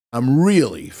I'm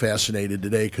really fascinated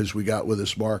today because we got with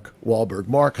us Mark Wahlberg.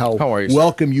 Mark, how are you, sir?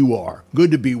 welcome you are.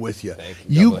 Good to be with you. Thank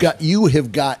you. You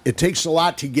have got. It takes a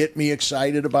lot to get me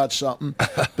excited about something,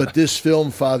 but this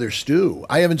film, Father Stu,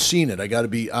 I haven't seen it. I got to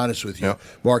be honest with you, Yep.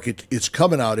 Mark. It's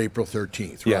coming out April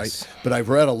 13th, right? Yes. But I've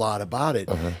read a lot about it.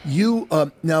 You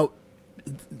now,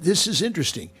 this is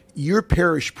interesting. Your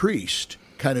parish priest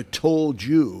kind of told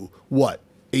you what?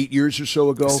 8 years or so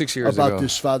ago 6 years about ago.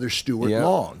 this Father Stuart Yeah.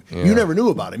 Long. Yeah. You never knew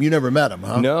about him. You never met him,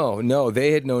 huh? No,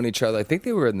 they had known each other. I think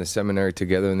they were in the seminary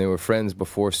together, and they were friends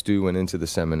before Stu went into the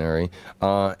seminary.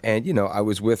 And I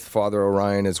was with Father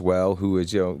Orion as well, who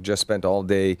was just spent all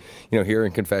day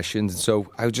hearing confessions. And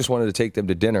so I just wanted to take them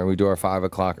to dinner. We do our 5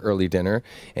 o'clock early dinner,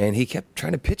 and he kept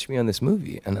trying to pitch me on this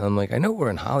movie. And I'm like, I know we're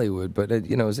in Hollywood, but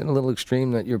is it a little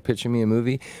extreme that you're pitching me a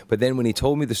movie? But then when he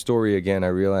told me the story again, I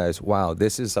realized, wow,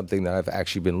 this is something that I've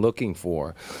actually been looking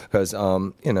for, because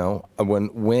when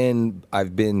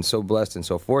I've been so blessed and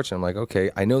so fortunate, I'm like,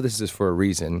 okay, I know this is for a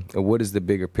reason. What is the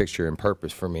bigger picture and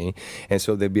purpose for me? And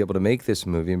so they'd be able to make this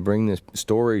movie and bring this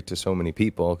story to so many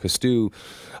people, because Stu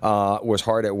was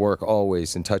hard at work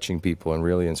always and touching people and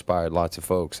really inspired lots of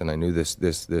folks. And I knew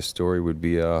this story would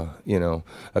be a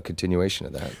continuation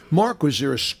of that. Mark, was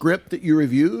there a script that you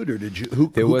reviewed, or did you? Who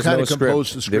kind of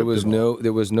composed the script?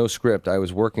 There was no script. I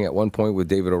was working at one point with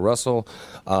David O. Russell,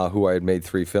 who I had made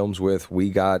 3 films with. We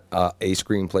got a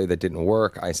screenplay that didn't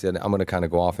work. I said, I'm going to kind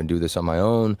of go off and do this on my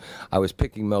own. I was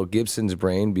picking Mel Gibson's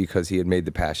brain because he had made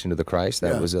The Passion of the Christ.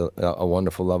 That was a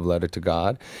wonderful love letter to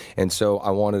God. And so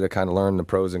I wanted to kind of learn the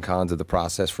pros and cons of the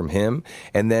process from him.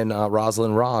 And then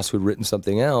Rosalind Ross, who'd written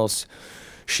something else,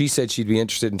 she said she'd be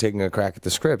interested in taking a crack at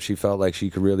the script. She felt like she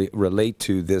could really relate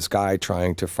to this guy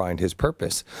trying to find his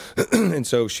purpose. And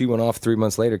so she went off 3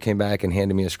 months later, came back and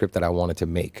handed me a script that I wanted to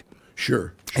make.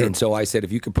 Sure. And so I said,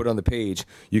 if you could put it on the page,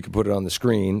 you could put it on the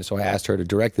screen. So I asked her to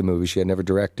direct the movie. She had never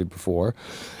directed before.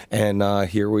 And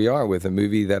here we are with a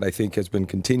movie that I think has been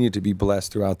continued to be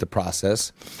blessed throughout the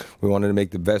process. We wanted to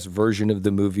make the best version of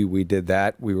the movie. We did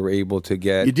that. We were able to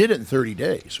get... You did it in 30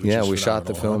 days. Which yeah, is we shot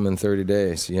the film in 30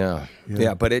 days. Yeah.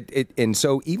 But and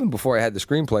so even before I had the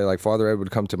screenplay, like Father Ed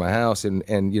would come to my house and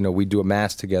we'd do a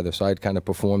mass together. So I'd kind of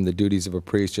perform the duties of a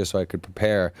priest just so I could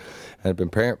prepare. And I've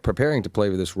been preparing to play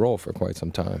with this role for quite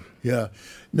some time. Yeah.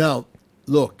 Now,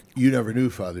 look, you never knew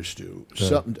Father Stu.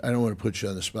 Something, I don't want to put you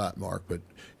on the spot, Mark, but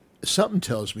something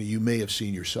tells me you may have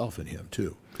seen yourself in him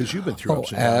too, because you've been through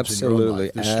ups and downs in your own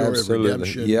life. The story of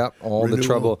redemption, yep, all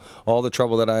renewal. the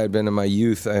trouble that I had been in my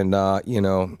youth, and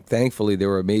thankfully there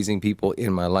were amazing people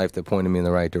in my life that pointed me in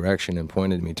the right direction and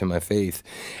pointed me to my faith.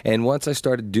 And once I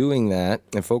started doing that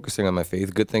and focusing on my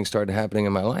faith, good things started happening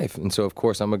in my life. And so, of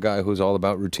course, I'm a guy who's all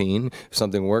about routine. If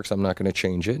something works, I'm not going to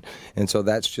change it. And so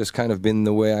that's just kind of been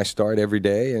the way I start every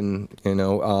day. And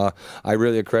I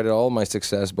really accredit all my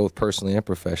success, both personally and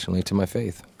professionally, to my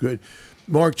faith. Good.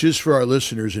 Mark, just for our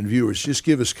listeners and viewers, just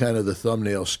give us kind of the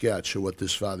thumbnail sketch of what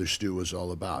this Father Stu was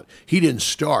all about. He didn't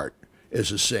start as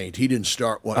a saint. He didn't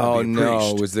start wanting to be a priest. Oh,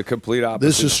 no, it was the complete opposite.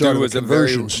 This is sort of a was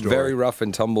conversion story. Very rough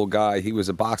and tumble guy. He was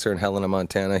a boxer in Helena,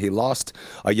 Montana. He lost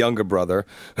a younger brother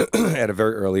at a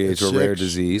very early age to a rare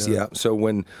disease. Yeah. So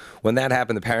when that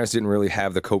happened, the parents didn't really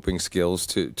have the coping skills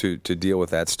to deal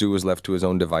with that. Stu was left to his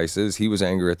own devices. He was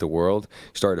angry at the world.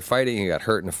 He started fighting. He got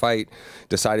hurt in a fight.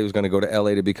 Decided he was going to go to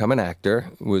L.A. to become an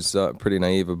actor. Was pretty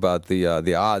naive about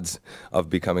the odds of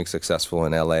becoming successful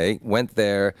in L.A. Went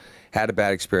there, had a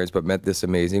bad experience, but met this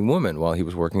amazing woman while he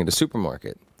was working at a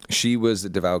supermarket. She was a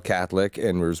devout Catholic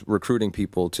and was recruiting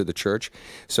people to the church.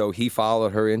 So he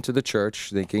followed her into the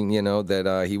church, thinking,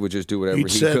 that he would just do whatever he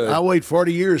could. I'll wait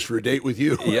 40 years for a date with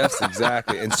you. Yes,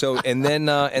 exactly. And so, and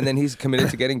then he's committed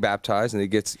to getting baptized, and he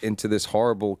gets into this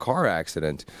horrible car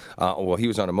accident. Well, he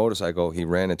was on a motorcycle. He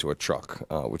ran into a truck,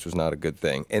 which was not a good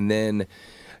thing. And then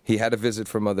he had a visit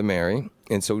from Mother Mary,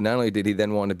 and so not only did he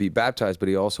then want to be baptized, but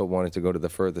he also wanted to go to the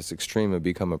furthest extreme and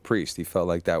become a priest. He felt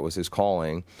like that was his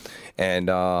calling, and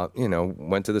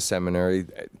went to the seminary,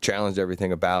 challenged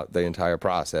everything about the entire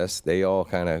process. They all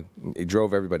it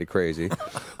drove everybody crazy,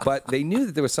 but they knew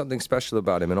that there was something special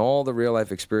about him and all the real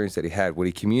life experience that he had. When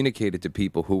he communicated to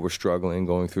people who were struggling,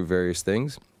 going through various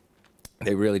things,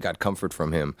 they really got comfort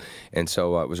from him. And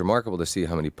so it was remarkable to see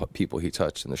how many people he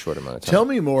touched in the short amount of time. Tell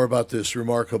me more about this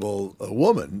remarkable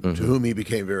woman to whom he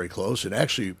became very close. And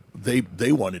actually,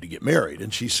 they wanted to get married.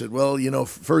 And she said, well,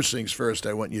 first things first,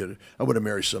 I want to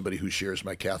marry somebody who shares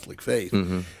my Catholic faith.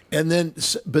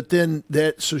 but then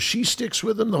so she sticks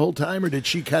with him the whole time, or did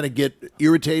she kind of get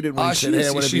irritated when he said, "Hey,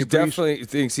 I want to be a priest"? She definitely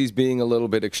thinks he's being a little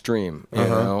bit extreme. You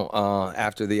know,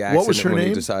 after the accident, what was her when name?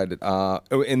 he decided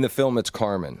in the film, it's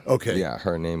Carmen. Okay, yeah,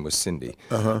 her name was Cindy.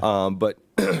 But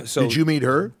so did you meet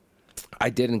her? I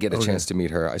didn't get a chance to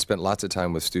meet her. I spent lots of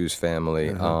time with Stu's family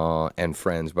and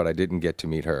friends, but I didn't get to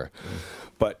meet her.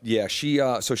 But yeah,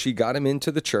 so she got him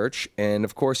into the church, and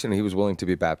of course, he was willing to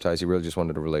be baptized. He really just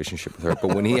wanted a relationship with her.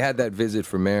 But when he had that visit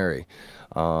for Mary,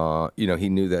 he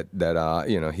knew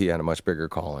that he had a much bigger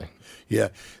calling. Yeah,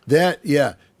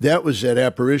 that was that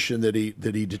apparition that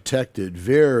he detected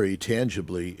very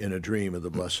tangibly in a dream of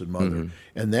the Blessed Mother,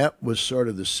 and that was sort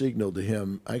of the signal to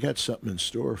him. I got something in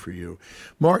store for you,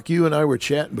 Mark. You and I were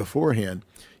chatting beforehand.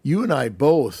 You and I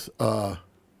both.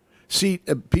 See,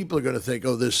 people are going to think,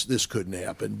 oh, this couldn't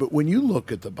happen. But when you look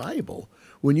at the Bible,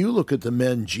 when you look at the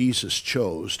men Jesus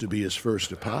chose to be his first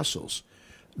apostles,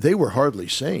 they were hardly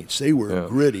saints. They were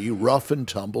gritty, rough and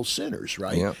tumble sinners,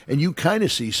 right? Yeah. And you kind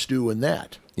of see Stu in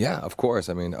that. Yeah, of course.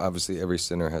 I mean, obviously, every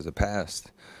sinner has a past.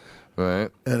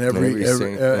 Right, and every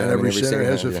sinner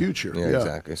has a future. Yeah,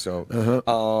 exactly.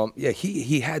 So,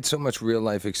 he had so much real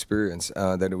life experience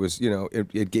that it was,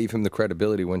 it gave him the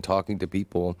credibility when talking to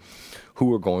people who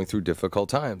were going through difficult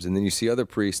times. And then you see other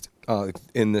priests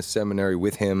in this seminary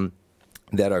with him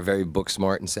that are very book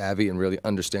smart and savvy and really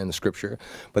understand the scripture,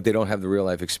 but they don't have the real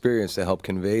life experience to help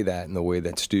convey that in the way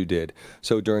that Stu did.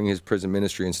 So during his prison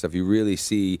ministry and stuff, you really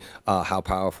see how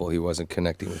powerful he was in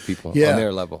connecting with people on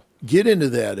their level. Get into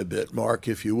that a bit, Mark,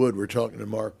 if you would. We're talking to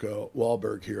Mark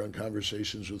Wahlberg here on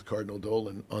Conversations with Cardinal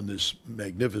Dolan on this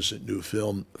magnificent new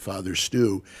film, Father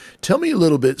Stu. Tell me a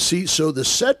little bit. See, so the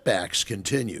setbacks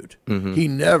continued. He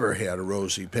never had a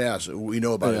rosy past. We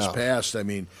know about his past. I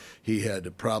mean, he had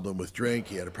a problem with drink.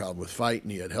 He had a problem with fighting.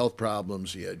 He had health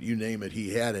problems. He had, you name it,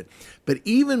 he had it. But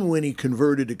even when he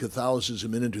converted to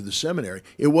Catholicism and into the seminary,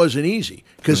 it wasn't easy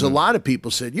because a lot of people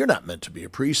said, you're not meant to be a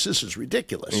priest. This is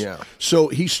ridiculous. Yeah. So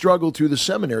he struggled through the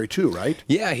seminary too, right?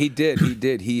 Yeah, he did. He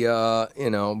did. He,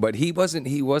 but he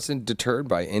wasn't deterred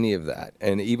by any of that.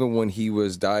 And even when he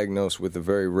was diagnosed with a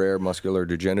very rare muscular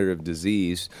degenerative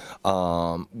disease,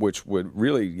 which would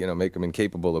really, make him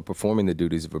incapable of performing the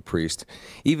duties of a priest,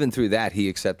 even through that, he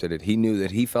accepted it. He knew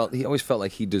that he always felt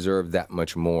like he deserved that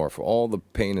much more for all the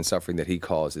pain and suffering that he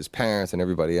caused his parents and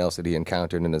everybody else that he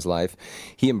encountered in his life.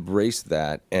 He embraced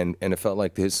that, and it felt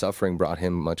like his suffering brought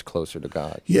him much closer to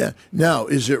God. Yeah. Now,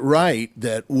 is it right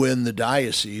that when the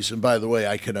diocese, and by the way,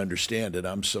 I can understand it,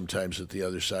 I'm sometimes at the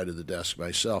other side of the desk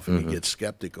myself, and you get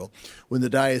skeptical, when the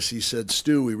diocese said,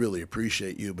 Stu, we really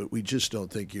appreciate you, but we just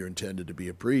don't think you're intended to be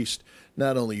a priest.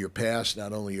 Not only your past,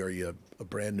 not only are you a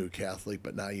brand new Catholic,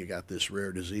 but now you got this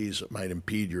rare disease that might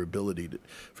impede your ability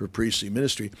for priestly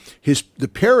ministry. The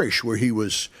parish where he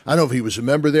was, I don't know if he was a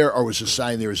member there or was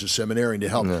assigned there as a seminarian to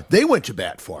help, they went to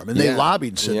bat for him, and they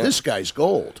lobbied and said, this guy's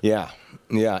gold. Yeah.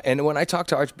 Yeah, and when I talked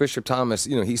to Archbishop Thomas,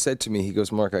 he said to me, he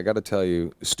goes, Mark, I got to tell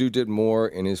you, Stu did more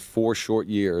in his 4 short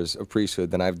years of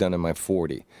priesthood than I've done in my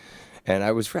 40. And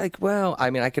I was like, well, I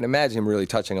mean, I can imagine him really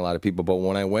touching a lot of people. But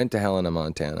when I went to Helena,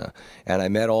 Montana, and I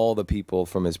met all the people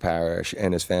from his parish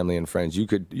and his family and friends, you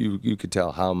could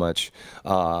tell how much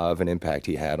of an impact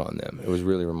he had on them. It was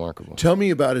really remarkable. Tell me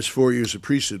about his 4 years of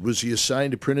priesthood. Was he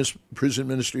assigned to prison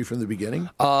ministry from the beginning?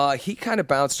 He kind of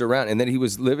bounced around, and then he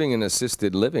was living in an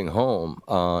assisted living home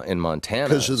in Montana.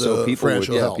 Because of the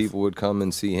fragile health. People would come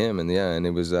and see him, and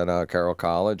it was at Carroll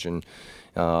College, and.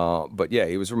 But yeah,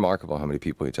 it was remarkable how many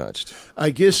people he touched.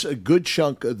 I guess a good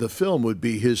chunk of the film would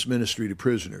be his ministry to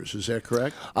prisoners. Is that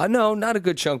correct? No, not a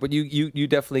good chunk, but you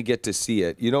definitely get to see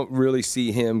it. You don't really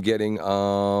see him getting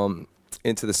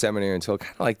into the seminary until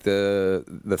kind of like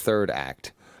the third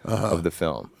act of the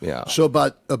film. Yeah. So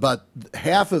about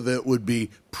half of it would be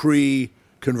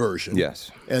pre-conversion.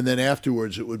 Yes. And then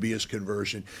afterwards it would be his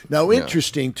conversion. Now,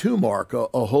 interesting too, Mark,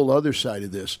 a whole other side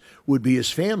of this would be his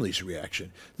family's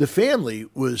reaction. The family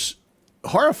was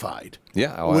horrified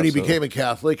when he became a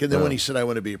Catholic, and then when he said, I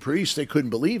want to be a priest, they couldn't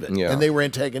believe it. Yeah. And they were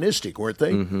antagonistic, weren't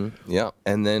they? Yeah.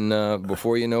 And then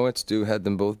before you know it, Stu had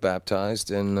them both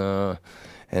baptized, and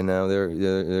now they're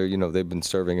they've been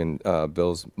serving. And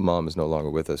Bill's mom is no longer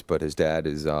with us, but his dad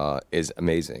is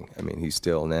amazing. I mean, he's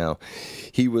still now.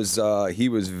 He was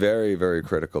very, very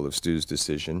critical of Stu's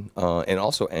decision, and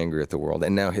also angry at the world.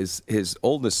 And now his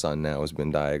oldest son now has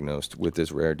been diagnosed with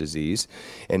this rare disease,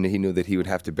 and he knew that he would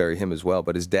have to bury him as well.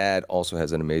 But his dad also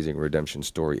has an amazing redemption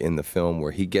story in the film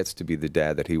where he gets to be the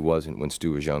dad that he wasn't when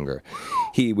Stu was younger.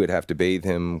 He would have to bathe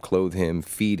him, clothe him,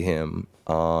 feed him.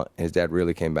 His dad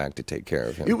really came back to take care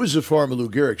of him. him. It was the form of Lou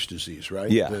Gehrig's disease, right?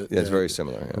 Yeah, it's very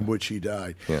similar. Yeah. In which he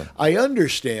died. Yeah. I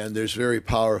understand there's very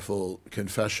powerful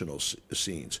confessional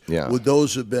scenes. Yeah. Would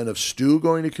those have been of Stu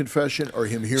going to confession or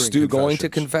him hearing Stu going to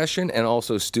confession, and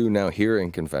also Stu now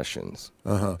hearing confessions.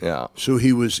 Yeah. So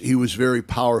he was very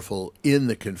powerful in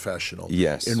the confessional.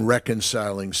 Yes. In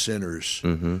reconciling sinners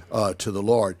to the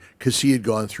Lord, because he had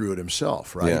gone through it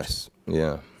himself, right? Yes.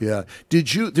 Yeah. Yeah.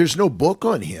 There's no book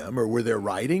on him, or were there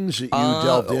writings that you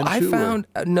delved into? I found,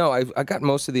 no, I got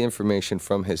most of the information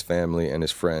from his family and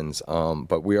his friends,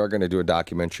 but we are going to do a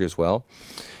documentary as well.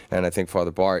 And I think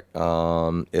Father Bart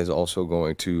is also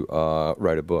going to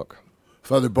write a book.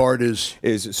 Father Bart is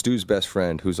Stu's best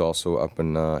friend, who's also up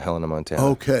in Helena, Montana.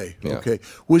 Okay, Yeah. okay.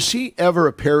 Was he ever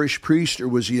a parish priest, or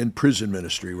was he in prison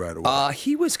ministry right away?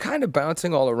 He was kind of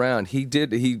bouncing all around. He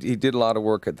did a lot of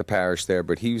work at the parish there,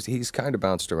 but he's kind of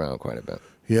bounced around quite a bit.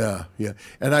 Yeah, yeah.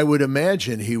 And I would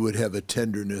imagine he would have a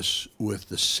tenderness with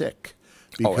the sick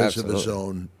because of his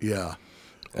own. Yeah,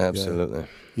 absolutely.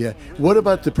 Yeah. What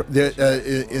about in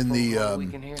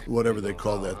the whatever they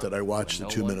call that I watched, the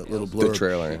 2-minute little blurb? The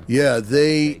trailer. Yeah,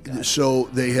 they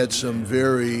had some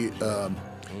very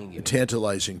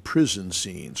tantalizing prison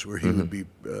scenes where he would be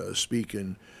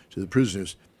speaking to the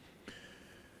prisoners.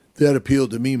 That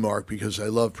appealed to me, Mark, because I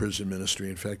love prison ministry.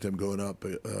 In fact, I'm going up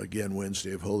again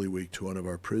Wednesday of Holy Week to one of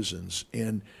our prisons,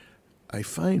 and I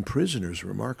find prisoners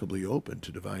remarkably open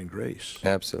to divine grace.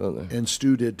 Absolutely. And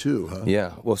Stu did too, huh?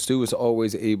 Yeah. Well, Stu was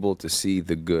always able to see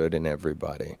the good in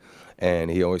everybody.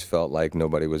 And he always felt like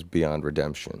nobody was beyond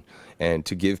redemption. And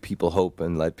to give people hope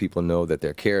and let people know that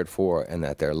they're cared for and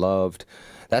that they're loved,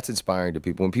 that's inspiring to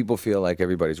people. When people feel like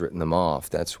everybody's written them off,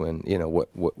 that's when,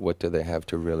 what do they have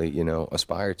to really,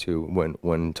 aspire to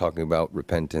when talking about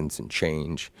repentance and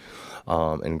change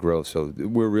and growth. So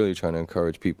we're really trying to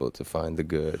encourage people to find the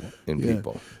good in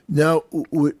people. Now,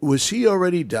 was he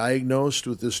already diagnosed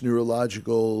with this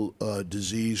neurological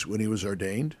disease when he was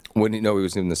ordained? He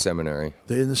was in the seminary.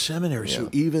 In the seminary. Yeah. So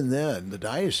even then, the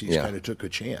diocese kind of took a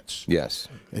chance. Yes.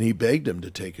 And he begged him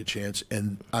to take a chance,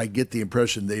 and I get the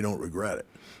impression they don't regret it.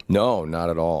 No, not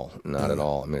at all. Not at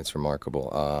all. I mean, it's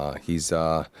remarkable. He's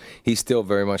still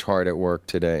very much hard at work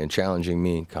today and challenging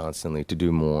me constantly to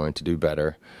do more and to do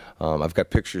better. I've got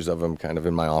pictures of him kind of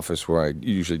in my office where I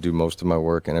usually do most of my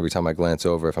work, and every time I glance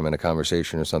over, if I'm in a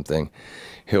conversation or something,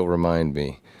 he'll remind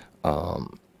me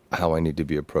how I need to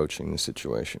be approaching the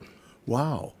situation.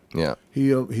 Wow. Yeah. He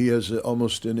has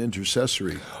almost an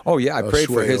intercessory. Oh, yeah. I prayed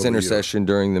for his sway over intercession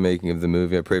during the making of the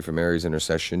movie. I prayed for Mary's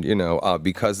intercession.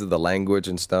 Because of the language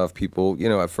and stuff, people,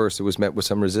 at first it was met with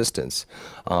some resistance.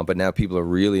 But now people are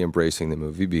really embracing the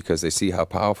movie because they see how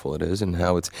powerful it is and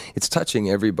how it's touching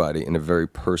everybody in a very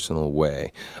personal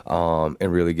way and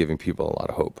really giving people a lot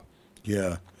of hope.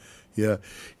 Yeah. Yeah.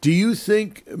 Do you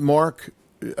think, Mark,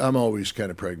 I'm always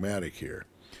kind of pragmatic here.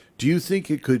 Do you think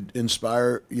it could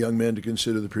inspire young men to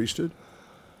consider the priesthood?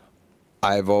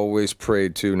 I've always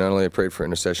prayed to, not only I prayed for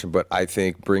intercession, but I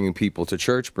think bringing people to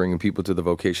church, bringing people to the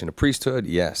vocation of priesthood,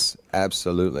 yes,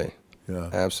 absolutely. Yeah.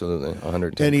 Absolutely,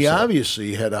 110%. And he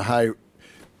obviously had a high,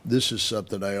 this is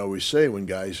something I always say when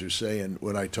guys are saying,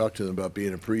 when I talk to them about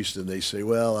being a priest, and they say,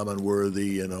 well, I'm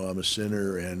unworthy, I'm a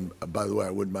sinner, and by the way, I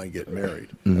wouldn't mind getting married.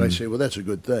 Mm-hmm. And I say, well, that's a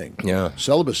good thing. Yeah.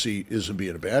 Celibacy isn't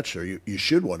being a bachelor. You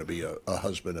should want to be a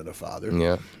husband and a father.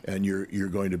 Yeah. And you're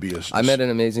going to be a... I met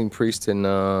an amazing priest in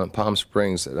Palm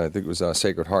Springs. I think it was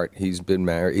Sacred Heart. He's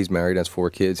married, has 4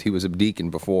 kids. He was a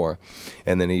deacon before,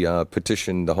 and then he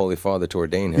petitioned the Holy Father to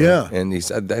ordain him. Yeah. And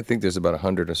I think there's about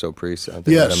 100 or so priests out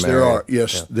there. Yes, there are.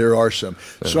 Yes. Yeah. There are some.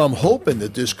 So I'm hoping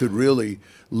that this could really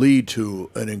lead to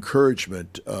an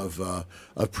encouragement of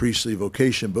priestly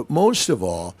vocation. But most of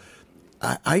all,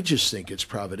 I just think it's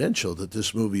providential that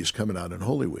this movie is coming out in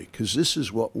Holy Week, because this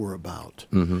is what we're about.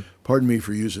 Mm-hmm. Pardon me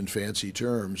for using fancy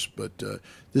terms, but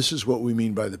this is what we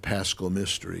mean by the Paschal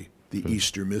mystery, the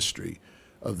Easter mystery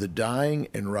of the dying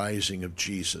and rising of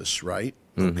Jesus, right?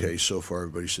 Mm-hmm. Okay, so far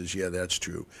everybody says, yeah, that's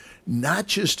true. Not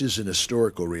just as an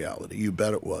historical reality, you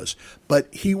bet it was,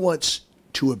 but he wants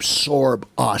to absorb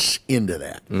us into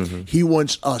that. Mm-hmm. He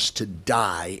wants us to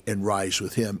die and rise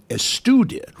with him, as Stu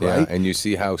did, right? Yeah, and you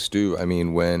see how Stu,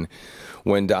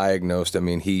 when diagnosed,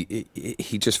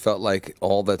 he just felt like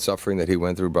all that suffering that he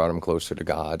went through brought him closer to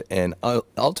God. And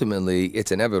ultimately,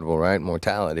 it's inevitable, right?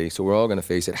 Mortality. So we're all going to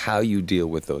face it. How you deal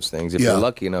with those things. If you're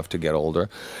lucky enough to get older.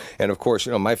 And of course,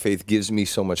 my faith gives me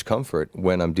so much comfort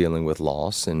when I'm dealing with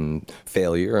loss and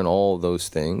failure and all of those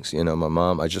things. My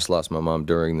mom, I just lost my mom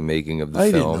during the making of the film.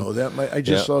 I didn't know that. I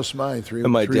just lost mine 3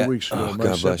 weeks ago. Oh,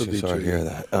 God bless you. Sorry to hear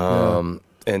that.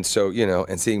 And so,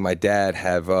 and seeing my dad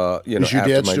have, Is your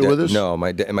dad still with us? No,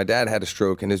 my dad had a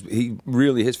stroke, and his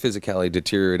physicality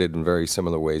deteriorated in very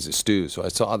similar ways as Stu's. So I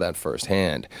saw that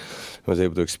firsthand. I was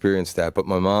able to experience that. But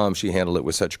my mom, she handled it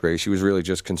with such grace. She was really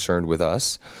just concerned with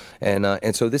us,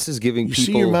 and so this is giving people.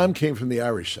 See, your mom came from the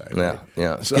Irish side. Yeah, right?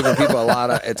 yeah. It's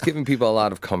giving people a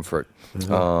lot of comfort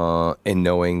in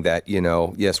knowing that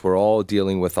yes, we're all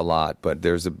dealing with a lot, but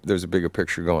there's a bigger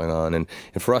picture going on, and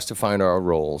for us to find our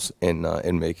roles in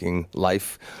making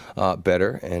life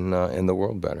better and the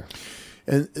world better.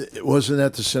 And wasn't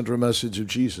that the central message of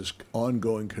Jesus?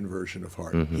 Ongoing conversion of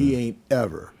heart. He ain't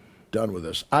ever done with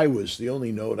us. The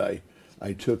only note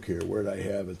I took here, where did I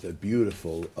have it? That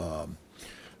beautiful,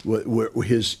 in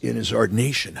his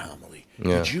ordination homily.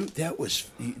 Yeah. Did you Did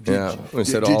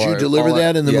deliver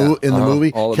that in the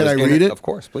movie? Can I read it? Of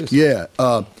course, please. Yeah.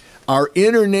 Our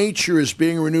inner nature is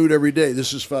being renewed every day.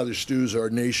 This is Father Stu's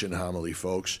ordination homily,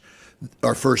 folks.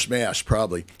 Our first Mass,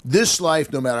 probably. This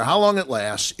life, no matter how long it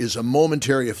lasts, is a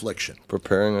momentary affliction.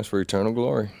 Preparing us for eternal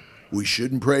glory. We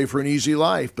shouldn't pray for an easy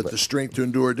life, but the strength to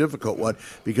endure a difficult one,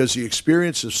 because the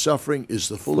experience of suffering is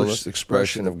the fullest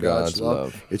expression of God's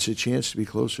love. It's a chance to be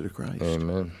closer to Christ.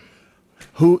 Amen.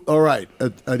 All right,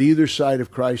 at either side of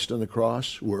Christ on the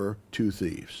cross were two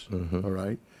thieves, all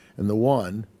right? And the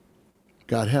one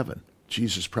got heaven.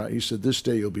 Jesus, he said, this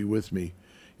day you'll be with me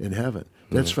in heaven.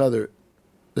 That's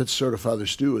sort of Father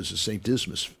Stu as a St.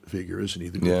 Dismas figure, isn't he?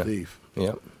 The good thief.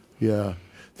 Yeah. Yeah.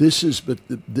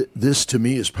 This to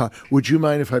me is would you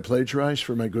mind if I plagiarize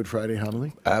for my Good Friday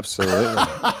homily? Absolutely.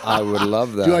 I would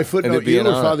love that. Do I footnote you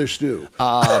or Father Stu?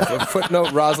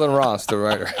 Footnote Rosalind Ross, the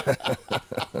writer.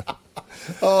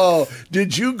 Oh,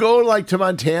 did you go to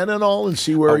Montana and all and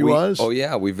see where he was? Oh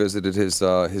yeah, we visited his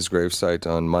gravesite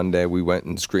on Monday. We went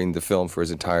and screened the film for his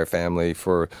entire family,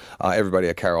 for everybody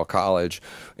at Carroll College,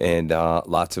 and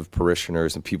lots of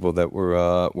parishioners and people that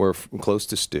were close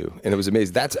to Stu, and it was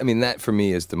amazing. That for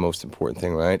me is the most important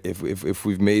thing, right? If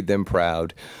we've made them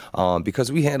proud,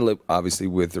 because we handle it obviously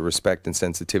with the respect and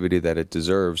sensitivity that it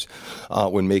deserves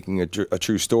when making a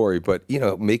true story. But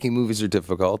making movies are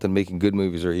difficult, and making good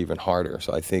movies are even harder.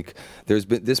 So I think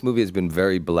this movie has been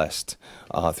very blessed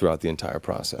throughout the entire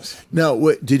process. Now,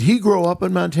 did he grow up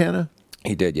in Montana?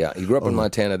 He did, yeah. He grew up in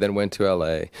Montana, then went to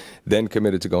L.A., then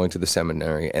committed to going to the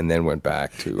seminary, and then went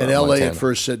back to And L.A. Montana. at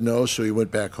first said no, so he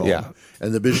went back home. Yeah.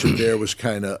 And the bishop there was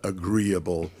kind of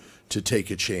agreeable to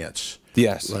take a chance.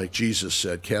 Yes. Like Jesus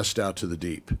said, cast out to the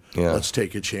deep. Yeah. Let's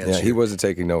take a chance. Yeah, here. he wasn't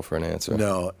taking no for an answer.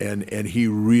 No, and he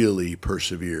really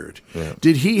persevered. Yeah.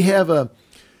 Did he have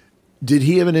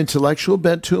an intellectual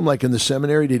bent to him, like in the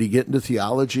seminary? Did he get into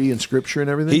theology and scripture and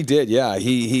everything? He did, yeah.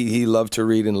 He loved to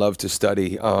read and loved to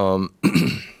study.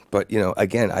 But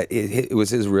again, it was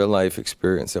his real life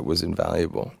experience that was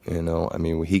invaluable.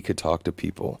 He could talk to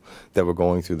people that were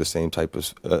going through the same type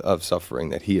of suffering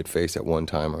that he had faced at one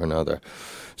time or another.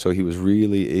 So he was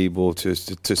really able to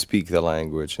speak the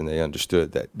language, and they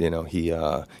understood that he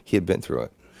had been through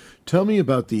it. Tell me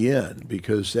about the end,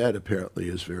 because that apparently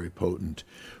is very potent.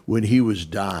 When he was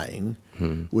dying,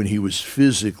 when he was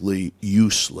physically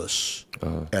useless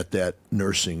at that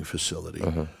nursing facility,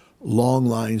 long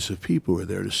lines of people were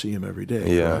there to see him every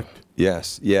day, correct?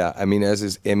 Yes, yeah.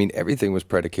 Everything was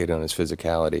predicated on his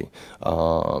physicality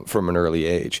from an early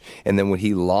age. And then when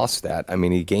he lost that,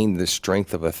 he gained the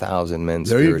strength of 1,000 men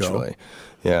spiritually.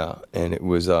 Yeah, and it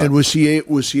was. And was he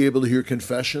able to hear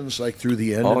confessions through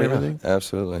the end and everything? Yeah,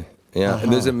 absolutely. Yeah,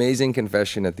 and there's amazing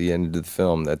confession at the end of the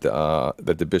film that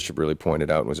the bishop really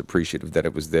pointed out and was appreciative that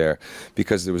it was there,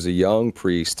 because there was a young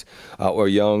priest or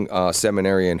a young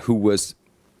seminarian who was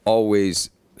always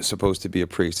supposed to be a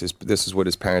priest. This is what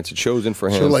his parents had chosen for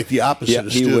him. So like the opposite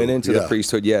of Stu. He went into the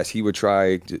priesthood. Yes, he would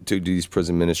try to do these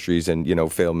prison ministries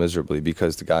and fail miserably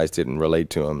because the guys didn't relate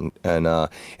to him. And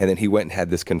then he went and had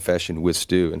this confession with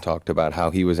Stu and talked about how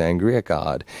he was angry at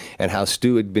God and how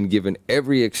Stu had been given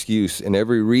every excuse and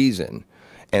every reason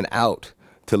and out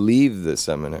to leave the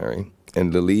seminary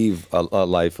and to leave a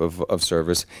life of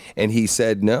service. And he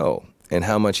said no. And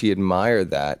how much he admired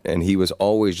that, and he was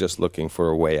always just looking for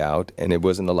a way out, and it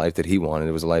wasn't the life that he wanted,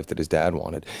 it was a life that his dad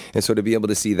wanted. And so to be able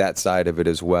to see that side of it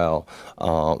as well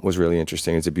was really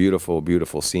interesting. It's a beautiful,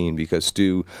 beautiful scene, because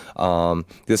Stu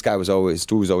was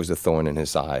always a thorn in his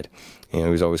side. He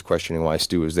was always questioning why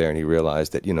Stu was there, and he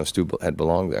realized that, Stu had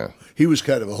belonged there. He was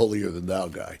kind of a holier-than-thou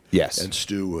guy. Yes. And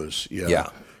Stu was, Yeah.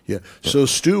 Yeah. So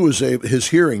Stu was his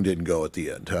hearing didn't go at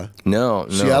the end, huh? No.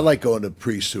 See, I like going to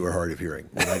priests who are hard of hearing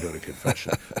when I go to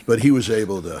confession. But he was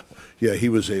able to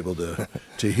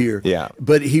hear. Yeah.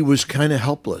 But he was kind of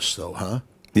helpless, though, huh?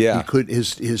 Yeah.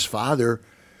 His father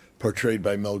portrayed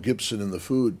by Mel Gibson in the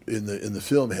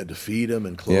film, had to feed him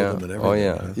and clothe him and everything. Oh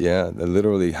yeah, yeah.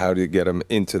 Literally, how do you get him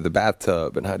into the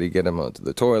bathtub and how do you get him onto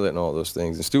the toilet and all those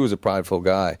things. And Stu was a prideful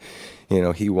guy. You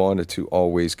know, he wanted to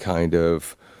always kind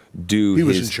of do. He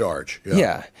was in charge.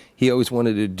 Yeah, he always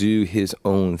wanted to do his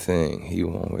own thing. He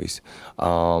always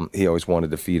wanted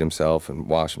to feed himself and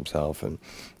wash himself, and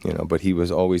but he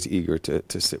was always eager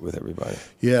to sit with everybody.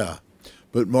 Yeah,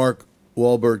 but Mark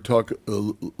Wahlberg,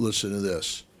 listen to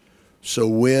this. So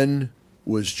when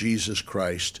was Jesus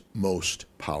Christ most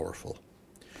powerful?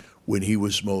 When he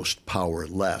was most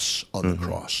powerless on the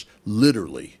cross,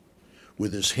 literally,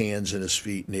 with his hands and his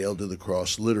feet nailed to the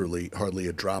cross, literally hardly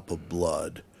a drop of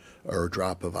blood or a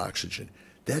drop of oxygen.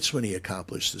 That's when he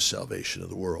accomplished the salvation of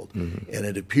the world. And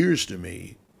it appears to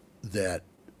me that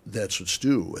that's what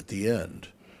Stu, at the end,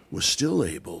 was still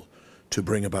able to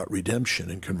bring about redemption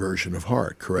and conversion of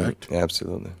heart, correct?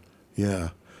 Absolutely. Yeah.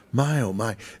 My, oh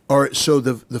my. All right, so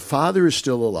the father is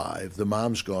still alive. The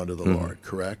mom's gone to the Lord,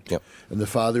 correct? Yep. And the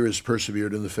father has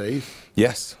persevered in the faith?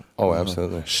 Yes. Oh,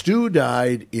 absolutely. Stu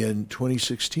died in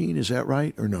 2016, is that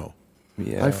right, or no?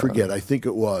 Yeah. I forget. I think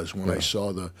it was when I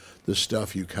saw the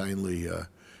stuff you kindly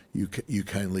you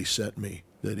kindly sent me,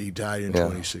 that he died in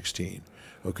 2016.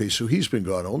 Okay, so he's been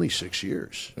gone only 6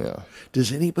 years. Yeah.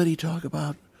 Does anybody talk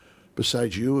about,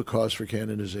 besides you, a cause for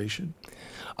canonization?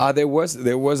 There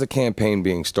was a campaign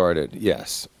being started,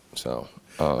 yes. So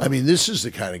I mean, this is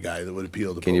the kind of guy that would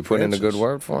appeal to can you put in a good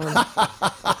word for him?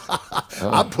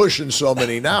 I'm pushing so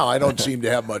many now. I don't seem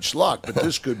to have much luck, but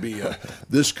this could be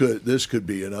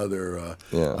another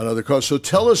another cause. So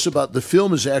tell us about the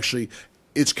film.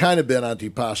 It's kind of been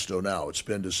antipasto now. It's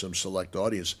been to some select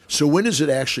audience. So when does it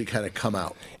actually kind of come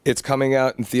out? It's coming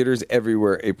out in theaters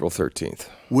everywhere April 13th.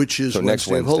 Which is next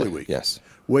Wednesday of Holy Week. Yes.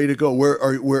 Way to go. Where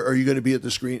are you going to be at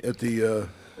the screen at the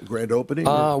grand opening?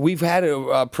 We've had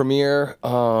a premiere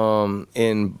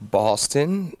in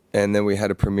Boston, and then we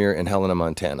had a premiere in Helena,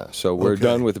 Montana. So we're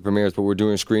done with the premieres, but we're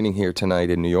doing a screening here tonight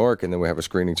in New York, and then we have a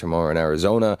screening tomorrow in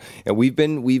Arizona. And we've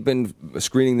been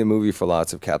screening the movie for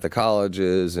lots of Catholic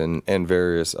colleges and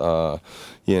various kind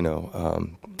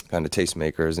of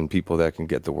tastemakers and people that can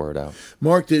get the word out.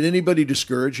 Mark, did anybody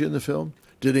discourage you in the film?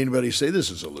 Did anybody say, this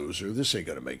is a loser, this ain't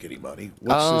going to make any money?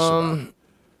 What's this about?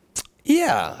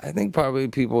 Yeah, I think probably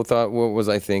people thought, what was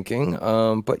I thinking?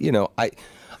 But,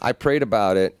 I prayed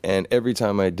about it, and every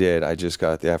time I did, I just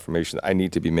got the affirmation that I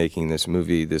need to be making this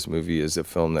movie. This movie is a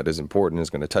film that is important,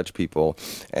 is going to touch people.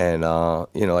 And,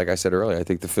 like I said earlier, I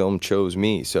think the film chose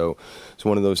me. So it's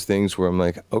one of those things where I'm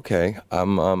like, okay,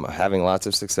 I'm having lots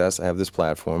of success. I have this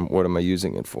platform. What am I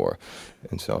using it for?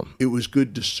 And so it was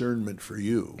good discernment for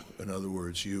you. In other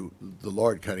words, the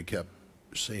Lord kind of kept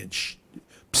saying, shh,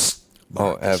 psst,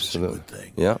 Mark, absolutely. This is a good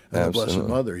thing. Yeah, and absolutely. The Blessed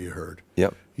Mother, you heard.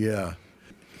 Yep. Yeah.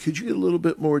 Could you get a little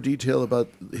bit more detail about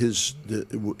he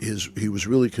was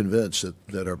really convinced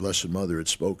that our Blessed Mother had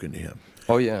spoken to him.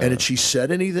 Oh, yeah. And had she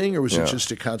said anything, or was it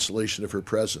just a consolation of her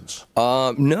presence?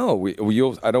 No,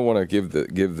 I don't want to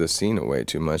give the scene away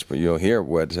too much, but you'll hear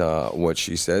what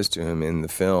she says to him in the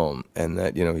film, and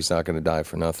that he's not going to die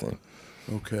for nothing.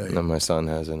 Okay. And my son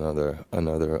has another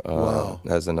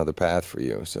path for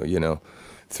you. So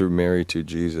through Mary to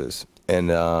Jesus,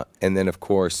 and then of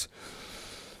course.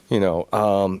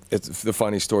 It's the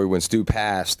funny story. When Stu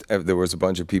passed, there was a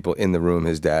bunch of people in the room,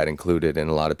 his dad included, and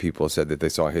a lot of people said that they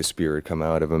saw his spirit come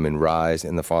out of him and rise.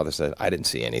 And the father said, "I didn't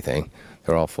see anything.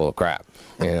 They're all full of crap."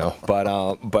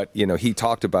 But he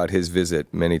talked about his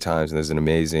visit many times, and there's an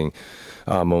amazing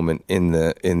moment in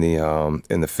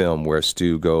the film where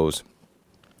Stu goes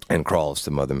and crawls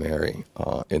to Mother Mary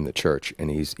in the church,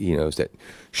 and he knows that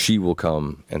she will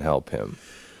come and help him.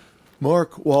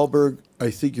 Mark Wahlberg, I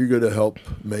think you're going to help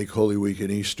make Holy Week and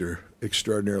Easter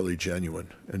extraordinarily genuine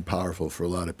and powerful for a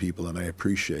lot of people, and I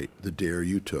appreciate the dare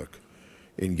you took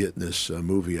in getting this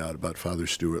movie out about Father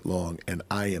Stuart Long, and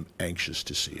I am anxious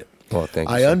to see it. Well, thank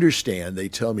you. I understand. They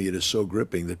tell me it is so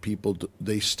gripping that people,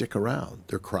 they stick around.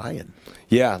 They're crying.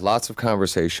 Yeah, lots of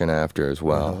conversation after as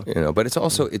well. But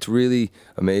it's really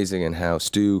amazing in how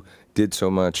Stu did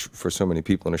so much for so many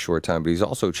people in a short time, but he's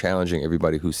also challenging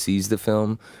everybody who sees the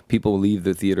film. People leave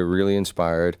the theater really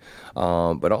inspired,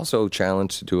 but also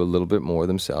challenged to do a little bit more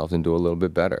themselves and do a little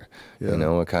bit better,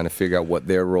 and kind of figure out what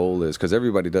their role is, because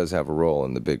everybody does have a role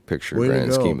in the big picture,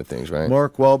 grand scheme of things, right?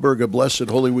 Mark Wahlberg, a blessed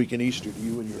Holy Week and Easter to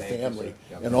you and your family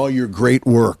and all your great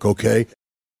work, okay?